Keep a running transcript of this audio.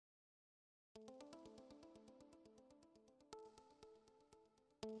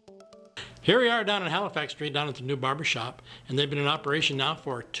Here we are down on Halifax Street, down at the new barber shop, and they've been in operation now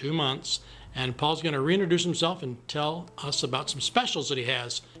for 2 months. And Paul's going to reintroduce himself and tell us about some specials that he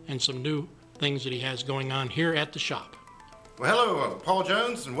has and some new things that he has going on here at the shop. Well, hello, Paul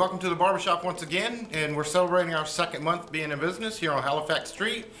Jones, and welcome to the barbershop once again. And we're celebrating our second month being in business here on Halifax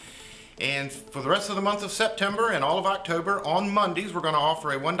Street. And for the rest of the month of September and all of October, on Mondays, we're going to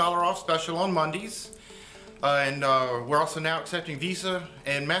offer a $1 off special on Mondays. We're also now accepting Visa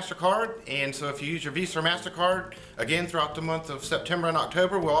and MasterCard, and so if you use your Visa or MasterCard, again throughout the month of September and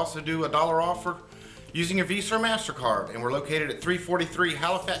October, we'll also do a $1 off for using your Visa or MasterCard. And we're located at 343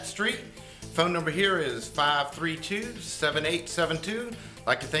 Halifax Street. Phone number here is 532-7872. I'd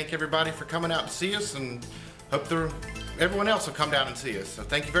like to thank everybody for coming out to see us, and hope everyone else will come down and see us. So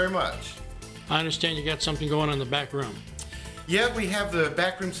thank you very much. I understand you got something going on in the back room. Yeah, we have the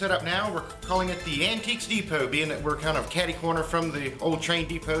back room set up now. We're calling it the Antiques Depot, being that we're kind of catty corner from the old train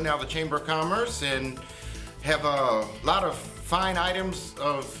depot, now the Chamber of Commerce, and have a lot of fine items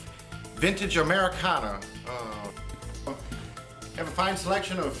of vintage Americana. Have a fine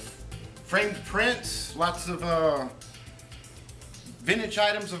selection of framed prints, lots of vintage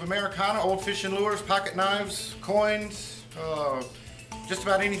items of Americana, old fishing lures, pocket knives, coins, just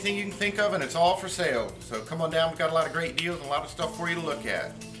about anything you can think of, and it's all for sale. So come on down, we've got a lot of great deals and a lot of stuff for you to look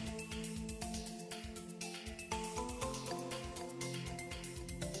at.